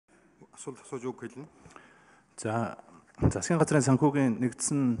асуулт асууж үг хэлнэ. За засгийн газрын санхүүгийн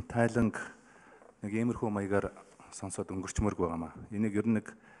нэгдсэн тайланг нэг иймэрхүү маягаар сонсоод өнгөрчмөрг байгаамаа. Энийг ер нь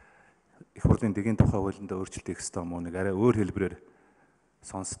нэг их хурлын дэгийн тухай хуулинд өөрчлөлт хийх ёстой юм уу? Нэг арай өөр хэлбэрээр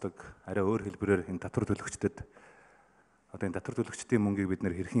сонсдог, арай өөр хэлбэрээр энэ татвар төлөгчдөд одоо энэ татвар төлөгчдийн мөнгийг бид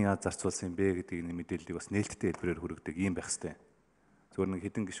нэр хэрхэн яаж зарцуулсан юм бэ гэдгийг мэдээллийг бас нээлттэй хэлбэрээр хүргэдэг юм байх ёстой. Зөвхөн нэг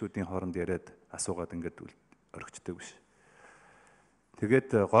хэдэн гишүүдийн хооронд яриад асуугаад ингээд орхичдаг биш.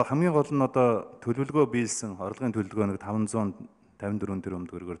 Тэгээд хамгийн гол нь одоо төлөвлөгөө биелсэн, орлогын төлөвлөгөө нэг 554 тэрбум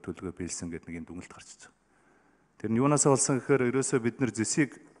төгрөгөөр төлөвлөгөө биелсэн гэдэг нэг юм дүгнэлт гарч байгаа. Тэр нь юунаас болсон гэхээр ерөөсөө бид нэр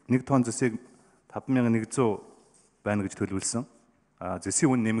зэсийг 1 тонн зэсийг 5100 байна гэж төлөвлөсөн.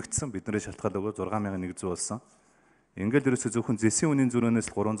 Зэсийн үн нэмэгдсэн, бидний шалтгаал өгөө 6100 болсон. Ингээл ерөөсөө зөвхөн зэсийн үнийн зүрхнээс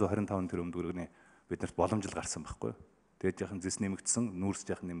 325 тэрбум төгрөгийн биднэрт боломжил гарсан байхгүй юу? Тэгээд яхан зэс нэмэгдсэн, нүүрс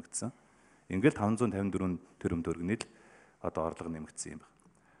яхан нэмэгдсэн. Ингээл 554 тэрбум төгрөгийн л одоо орлого нэмэгдсэн юм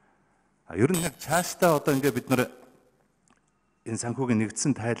байна. Ер нь яг цаашдаа одоо ингээд бид нар энэ санхүүгийн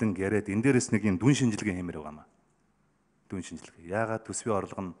нэгдсэн тайланг яриад энэ дээрээс нэг юм дүн шинжилгээ хиймээр байгаамаа. Дүн шинжилгээ. Яагаад төсвийн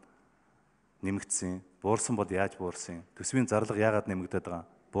орлого нь нэмэгдсэн? Буурсан бол яаж буурсан? Төсвийн зарлага яагаад нэмэгдээд байгаа?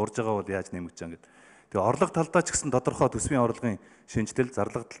 Буурж байгаа бол яаж нэмэгдэж байгаа гэдэг. Тэгээ орлого талдаа ч гэсэн тодорхой төсвийн орлогын шинжилэл,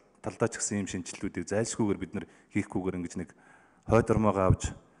 зарлага талдаа ч гэсэн ийм шинжилэлүүдийг зайлшгүйгээр бид нар хийхгүйгээр ингэж нэг хойд ормоогоо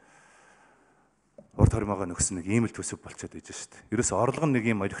авч урд хормоогоо нөхсөн нэг ийм л төсөв болчиход байж шүү дээ. Ерөөсө орлого нь нэг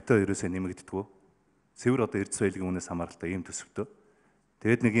ийм олигтой ерөөсөө нэмэгддэггүй. Цэвэр одоо эрдэс баялагын үнээс хамааралтай ийм төсөвтэй.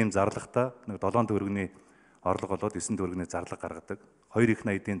 Тэгэд нэг ийм зарлагтай нэг 7 төгрөгийн орлого болоод 9 төгрөгийн зарлага гаргадаг. 2 их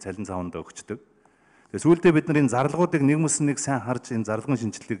 80-ийн цалин цаавнд өгчдөг. Тэгээ сүүлдээ бид нар энэ зарлагуудыг нэгмэс нэг сайн харж энэ зарлагын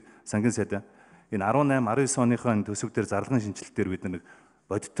шинжилгээг сангийн сайдаа энэ 18, 19 оныхоо энэ төсөв дээр зарлагын шинжилэлт дээр бид нэг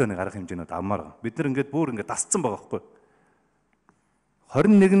бодиттой нэг арга хэмжээнүүд авмаар байгаа. Бид нар ингээд бүр ингээд дасцсан байгаа байхгүй.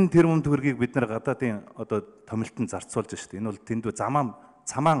 21 тэрбум төгрөгийг бид нар гадаадын одоо томилтон зарцуулж шүү дээ. Энэ бол дэндүү цамаан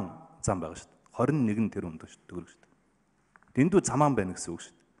зам байгаа шүү дээ. 21 тэрбум төгрөг шүү дээ. Дэндүү цамаан байна гэсэн үг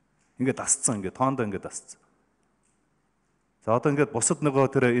шүү дээ. Ингээд дасцсан, ингээд тоондоо ингээд дасцсан. За одоо ингээд бусад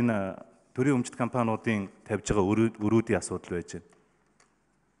нөгөө тэр энэ төрийн өмчт компаниудын тавьж байгаа өрүүдийн асуудал байж байна.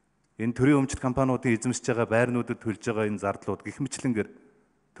 Энэ төрийн өмчт компаниудын эзэмшиж байгаа байрнуудад төлж байгаа энэ зардлууд гэх мэтлэнгээр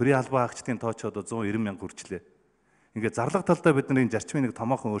төрийн албан агчдын тооч одоо 190 мянга хүрчлээ. Ингээд зарлага талдаа бид нар энэ зарчмын нэг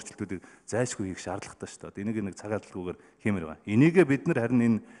томоохон өөрчлөлтүүдийг зайлшгүй хийх шаардлагатай шүү дээ. Энийг нэг цагааталгүйгээр хиймээр байгаа. Энийгээ бид нар харин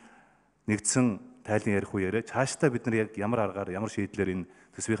энэ нэгдсэн тайлан ярих үеэрээ цаашдаа бид нар яг ямар аргаар, ямар шийдлэр энэ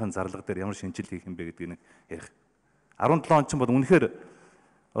төсвийн зарлага дээр ямар шинжил хийх юм бэ гэдгийг ярих. 17 он ч бол үнэхээр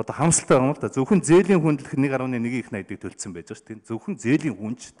одоо хамсалтай юм л да. Зөвхөн зээлийн хүндлэх 1.1 их 80-ыг төлцсөн байж байгаа шүү дээ. Зөвхөн зээлийн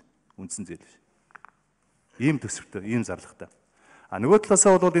хүн ч үндсэн зээл биш. Ийм төсөвтэй, ийм зарлагтай. Нөгөө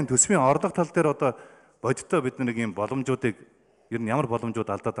талаасаа бол энэ төсвийн орлого тал дээр одоо бодиттой бид нэг юм боломжуудыг ер нь ямар боломжууд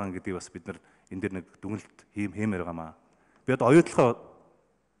алдаад байгаа гэдгийг бас бид нар энэ дээр нэг дүгнэлт хиймээр байгаамаа. Би одоо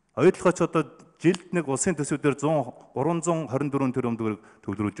оюутлогооч одоо жилд нэг улсын төсөв дээр 324 тэрбум төгрөг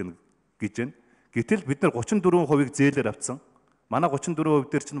төвлөрүүлж байна гэж байна. Гэтэл бид нар 34% зээлээр авцсан. Манай 34%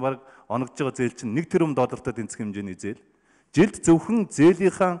 дээр чинь баг оногдож байгаа зээл чинь 1 тэрбум доллартай тэнцэх хэмжээний зээл. Жилд зөвхөн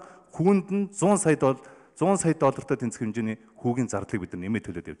зээлийнхаа хүүнд нь 100 сая доллартай тэнцэх хэмжээний хүүгийн зардлыг бид нар нэмээд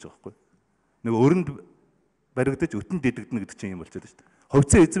төлөөд явж байгаа байхгүй. Нэг өрөнд баригдаж өтөнд дидэгдэнэ гэдэг чинь юм болчиход шүү дээ.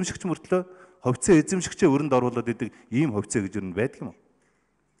 Ховцоо эзэмшигч мөртлөө ховцоо эзэмшигчээ өрөнд оруулаад идэг ийм ховцоо гэж юу байдаг юм уу?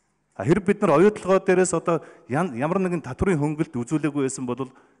 Хэрэг бид нар оюутлогоо дээрээс одоо ямар нэгэн татврын хөнгөлт үзүүлээгүй байсан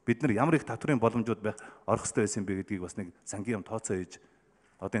бол бид нар ямар их татврын боломжууд байх орох ёстой байсан бэ гэдгийг бас нэг сангийн юм тооцоо хийж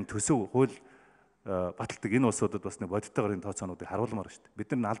одоо энэ төсөв хууль баталдаг энэ улсуудад бас нэг бодиттойгоор энэ тооцоонуудыг харуулмаар шүү дээ.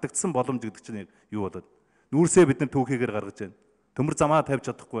 Бид нар алдагдсан боломж гэдэг чинь юу болоод нүүрсээ бид нар түүхийгээр гаргаж байна. Төмөр замаа тавьж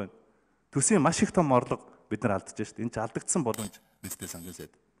чадахгүй байна. Төсвийн маш их том орлого бид нар алдаж байна шүү дээ. Энэ ч алдагдсан боломж бидтэй сангийн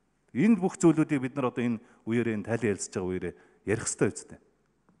сайд. Энэ бүх зүйлүүдийг бид нар одоо энэ үеэрээ энэ тайлан ярилцж байгаа үеэрээ ярих ёстой үстэй.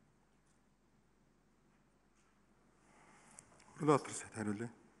 Доктор сайд хариулъя.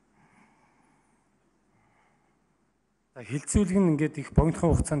 Хилцүүлэг нь ингээд их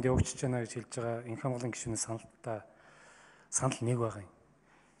богинохон хугацаанд явагдаж байна гэж хэлж байгаа Л.Энх-Амгалан гишүүний санал нэг байгаа юм.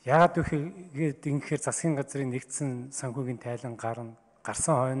 Яагаад вэ гэхээр засгийн газрын нэгдсэн санхүүгийн тайлан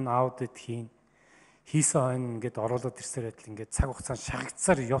гарсан хойно аудит хийсэн хойно ингээд оруулаад ирсээр байтал ингээд цаг хугацаанд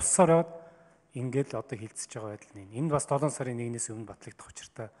шахагдсаар явсараад ингээд одоо хилцэж байгаа байдал нь. Энэ бас 7 сарын 1-ээс өмнө батлагдах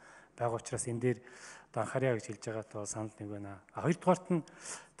учиртай байгаа учраас энэ дээр одоо анхаарья гэж хэлж байгаа тоо санал нэг байна. Хоёрдугаарт нь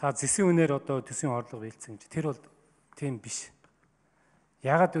та зэсийн үнээр одоо төсвийн орлого биелсэн гэж. Тэр бол тийм биш.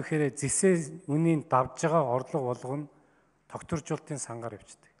 Яагаад гэхээр зэсээ үнийн давж байгаа орлого болгоно тогтворжуулалтын сангаар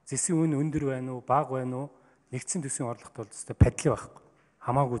явчихдаг. Зэсийн үн өндөр байна уу, бага байна уу? Нэгдсэн төсвийн орлогот бол зөвхөн падлын байхгүй.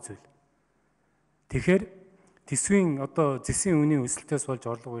 Хамаагүй зүйл. Тэгэхээр төсвийн одоо зэсийн үнийн өсөлтөөс болж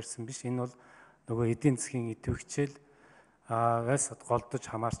орлого ирсэн биш. Энэ бол нөгөө эдийн засгийн идэвхжил бас голдож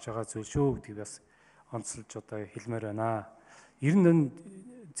хамаарч байгаа зүйл шүү гэдгийг бас онцлж одоо хэлмээр байна. Ер нь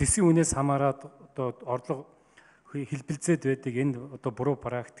зэсийн үнээс хамаарат одоо орлого хэлбэлзээд байдаг энэ одоо буруу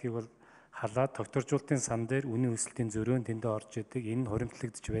практикийг бол халаад тогтворжуулалтын сан дээр үнийн өсөлтийн зөрөөн тэндээ орж идэг. Энэ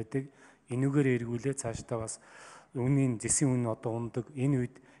хуримтлагдж байдаг. Энүүгээр эргүүлээ цаашдаа бас үнийн зэсийн үн одоо ундаг. Энэ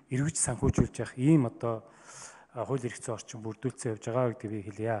үед эргэж санхүүжүүлж явах ийм одоо хууль эрх зүйн орчин бүрдүүлсэн явж байгаа гэдгийг би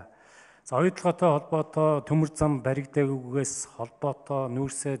хэлье. За оюутлоготой холбоотой төмөр зам баригдаагүйгээс холбоотой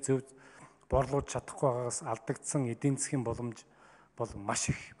нүүрсээ зөв борлуулж чадахгүй байгаагаас алдагдсан эдийн засгийн боломж бол маш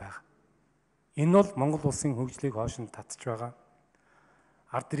их байна. Энэ бол Монгол улсын хөгжлийг хойш нь татж байгаа.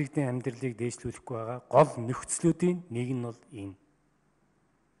 Ард иргэдийн амьдралыг дээшлүүлэхгүй байгаа гол нөхцлүүдийн нэг нь бол энэ.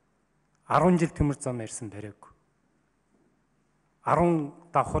 10 жил төмөр зам ярьсан бариаг. 10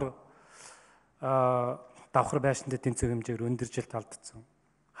 давхар байшинтай тэнцвэр хэмжээгээр өндөржилт алдсан.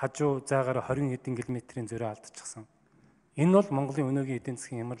 Хажуу зайгаар 20 хэдэн километрийн зөрөө алдчихсан. Энэ бол Монголын өнөөгийн эдийн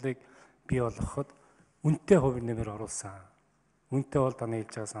засгийн хямралыг бий болгоход үнэтэй хувь нэмэр оруулсан. Үнэтэй бол таны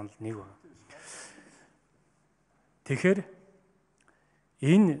хэлж байгаа санал нэг байна. Тэгэхээр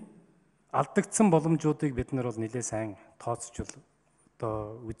энэ алдагдсан боломжуудыг бид нар бол нэлээд сайн тооцож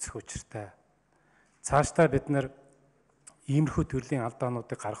одоо үзэх учиртай. Цаашдаа бид нар иймэрхүү төрлийн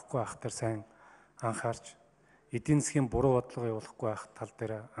алдаануудыг гаргахгүй байхтар сайн анхаарч эдийн засгийн буруу бодлого явуулахгүй байх тал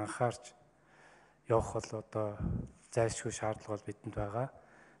дээр анхаарч явах бол одоо зайлшгүй шаардлага бол бидэнд байгаа.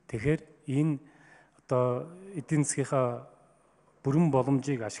 Тэгэхээр энэ одоо эдийн засгийнхаа бүрэн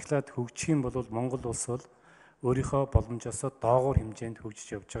боломжийг ашиглаад хөгжих юм бол Монгол улс бол өөрийнхөө боломжоос доогуур хэмжээнд хөгжиж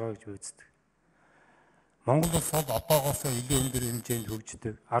явж байгаа гэж үздэг. Монгол улс бол одоогоос илүү өндөр хэмжээнд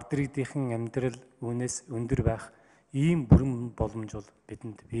хөгждөг. Ард иргэдийн амьдрал үнээс өндөр байх ийм бүрэн боломж бол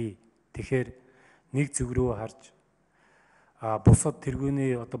бидэнд бий. Тэгэхээр нэг зүг рүү харж бусад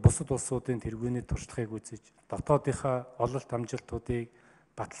тэргүүний одоо бусад улсуудын тэргүүний туршлагыг үзэж дотоодынхаа ололт амжилтуудыг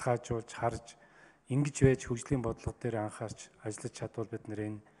баталгаажуулж харж ингэж байж хөгжлийн бодлого дээр анхаарч ажиллаж чадвал бид нэр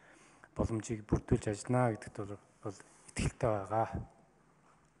энэ боломжийг бүрдүүлж ажиллана гэдэгт бол итгэлтэй байгаа.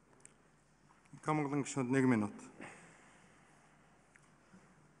 Л.Энх-Амгалан гишүүнд 1 минут.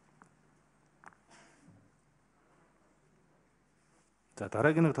 За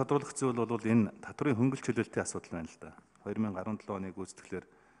дараагийн нэг тодруулах зүйл бол энэ татврын хөнгөлөлт чөлөөлтийн асуудал байна л да. 2017 оны гүйцэтгэлээр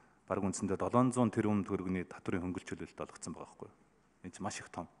бараг үндсэндээ 700 тэрбум төгрөгийн татврын хөнгөлөлт чөлөөлт олгогдсон байгаа байхгүй юу? Энэ чинь маш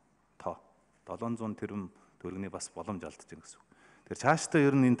их том тоо. 700 тэрбум төгрөгийн бас боломж алдаж байна гэсэн үг. Тэгэхээр цаашдаа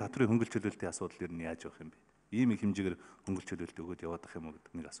ер нь энэ татврын хөнгөлөлт чөлөөлтийн асуудал ер нь яаж явах юм бэ? Ийм их хэмжээгээр хөнгөлөлт чөлөөлт өгөөд яваад ах юм уу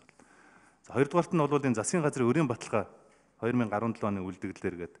гэдэг нэг асуудал. За хоёрдугаарт нь бол энэ засгийн газрын өрийн баталгаа 2017 оны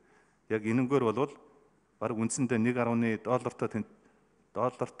үлдэгдлэр гээд яг энэнгээр бол бараг үндсэндээ 1.1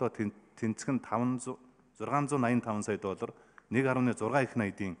 доллартай тэнцэх нь 685 сая доллар 1.6 их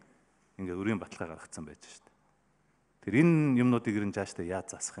найдын ингээ өрийн баталгаа гаргацсан байж шүү дээ. Тэр энэ юмнуудыг ер нь цаашдаа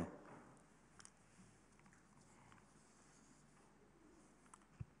яаж засах юм?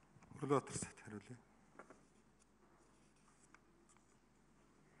 Өрлөөтөр сайд хариулъя.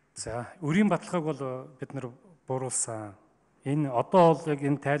 За, өрийн баталгааг бол бид нар бууруулсан. Энэ одоо бол яг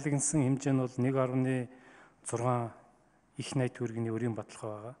энэ тайлагнсан хэмжээ нь бол 1.6 их найд төгрөгийн өрийн баталгаа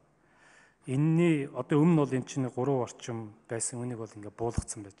байгаа. Энэний одоо өмнө бол эн чинь 3 орчим байсан үнийг бол ингээ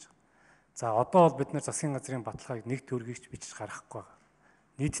буулгацсан байж байгаа. За одоо бол бид нар засгийн газрын баталгааг 1 төгрөгийгч бичиж гаргахгүй байгаа.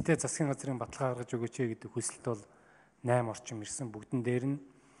 Нийтдээ засгийн газрын баталгаа гаргаж өгөөч гэдэг хүсэлт бол 8 орчим ирсэн. Бүгдэн дээр нь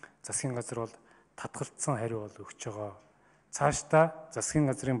засгийн газар бол татгалцсан хариу бол өгч байгаа. Цаашдаа засгийн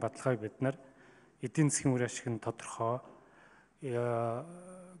газрын баталгааг бид нар эдийн засгийн үр ашиг нь тодорхой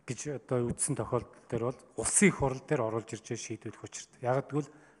гэж одоо үздсэн тохиолдол дээр бол улсын их хурал дээр оруулж ирж шийдвэрлэх учиртай. Яг гэвэл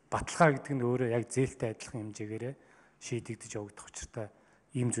баталгаа гэдэг нь өөрөө яг зээлтэй адилхан хэмжээгээр шийдэгдэж явагдах учиртай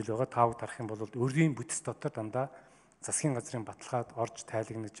ийм зүйл байгаа. Таавд харах юм бол өрийн бүтц дотор дандаа засгийн газрын баталгаад орж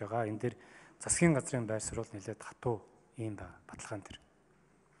тайлагнаж байгаа. Энэ дээр засгийн газрын байр суурь нэлээд хатуу ийм ба баталгаан дээр.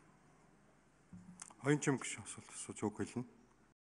 Хоёрын гишүүн асуулт асууж үг хэлнэ.